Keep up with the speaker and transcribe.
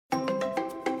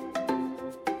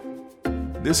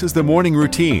This is the Morning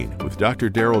Routine with Dr.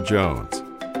 Darrell Jones.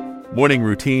 Morning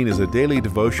Routine is a daily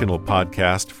devotional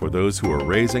podcast for those who are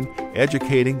raising,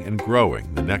 educating, and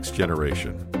growing the next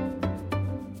generation.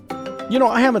 You know,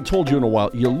 I haven't told you in a while,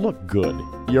 you look good.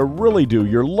 You really do.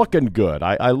 You're looking good.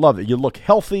 I love it. You look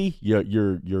healthy.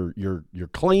 You're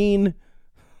clean.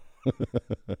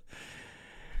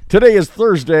 Today is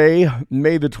Thursday,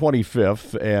 May the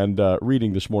 25th, and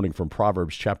reading this morning from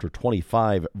Proverbs chapter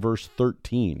 25, verse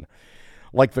 13.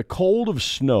 Like the cold of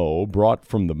snow brought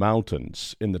from the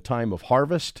mountains in the time of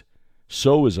harvest,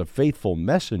 so is a faithful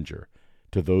messenger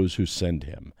to those who send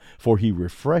him, for he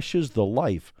refreshes the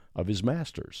life of his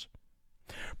masters.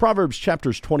 Proverbs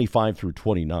chapters 25 through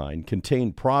 29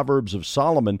 contain Proverbs of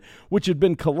Solomon, which had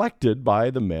been collected by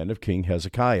the men of King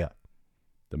Hezekiah.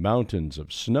 The mountains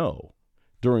of snow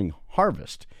during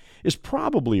harvest is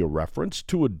probably a reference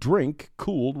to a drink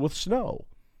cooled with snow.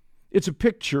 It's a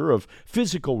picture of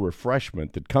physical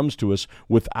refreshment that comes to us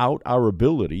without our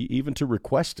ability even to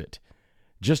request it.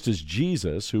 Just as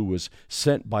Jesus, who was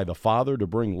sent by the Father to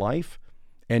bring life,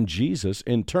 and Jesus,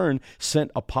 in turn,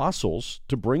 sent apostles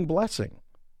to bring blessing.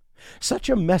 Such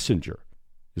a messenger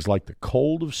is like the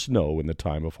cold of snow in the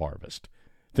time of harvest.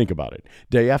 Think about it.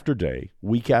 Day after day,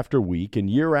 week after week, and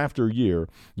year after year,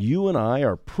 you and I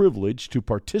are privileged to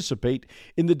participate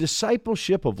in the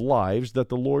discipleship of lives that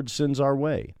the Lord sends our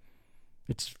way.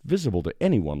 It's visible to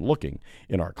anyone looking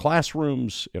in our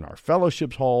classrooms, in our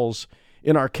fellowship halls,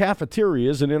 in our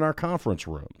cafeterias, and in our conference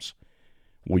rooms.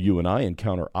 Will you and I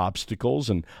encounter obstacles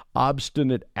and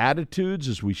obstinate attitudes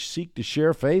as we seek to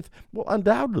share faith? Well,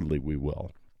 undoubtedly we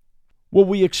will. Will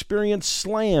we experience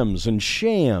slams and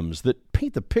shams that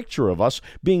paint the picture of us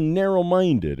being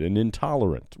narrow-minded and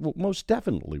intolerant? Well, most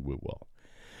definitely we will.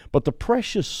 But the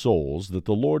precious souls that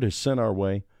the Lord has sent our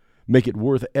way make it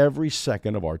worth every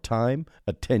second of our time,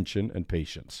 attention, and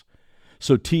patience.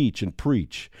 So teach and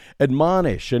preach,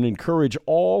 admonish and encourage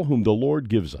all whom the Lord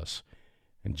gives us.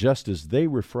 And just as they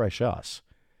refresh us,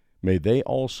 may they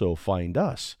also find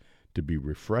us to be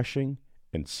refreshing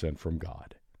and sent from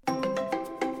God.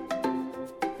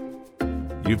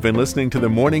 You've been listening to the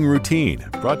Morning Routine,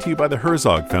 brought to you by the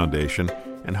Herzog Foundation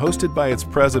and hosted by its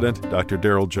president, Dr.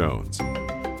 Darrell Jones.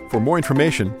 For more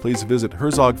information, please visit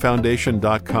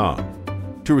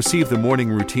herzogfoundation.com. To receive the Morning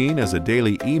Routine as a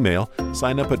daily email,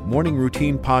 sign up at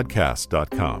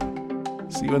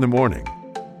morningroutinepodcast.com. See you in the morning.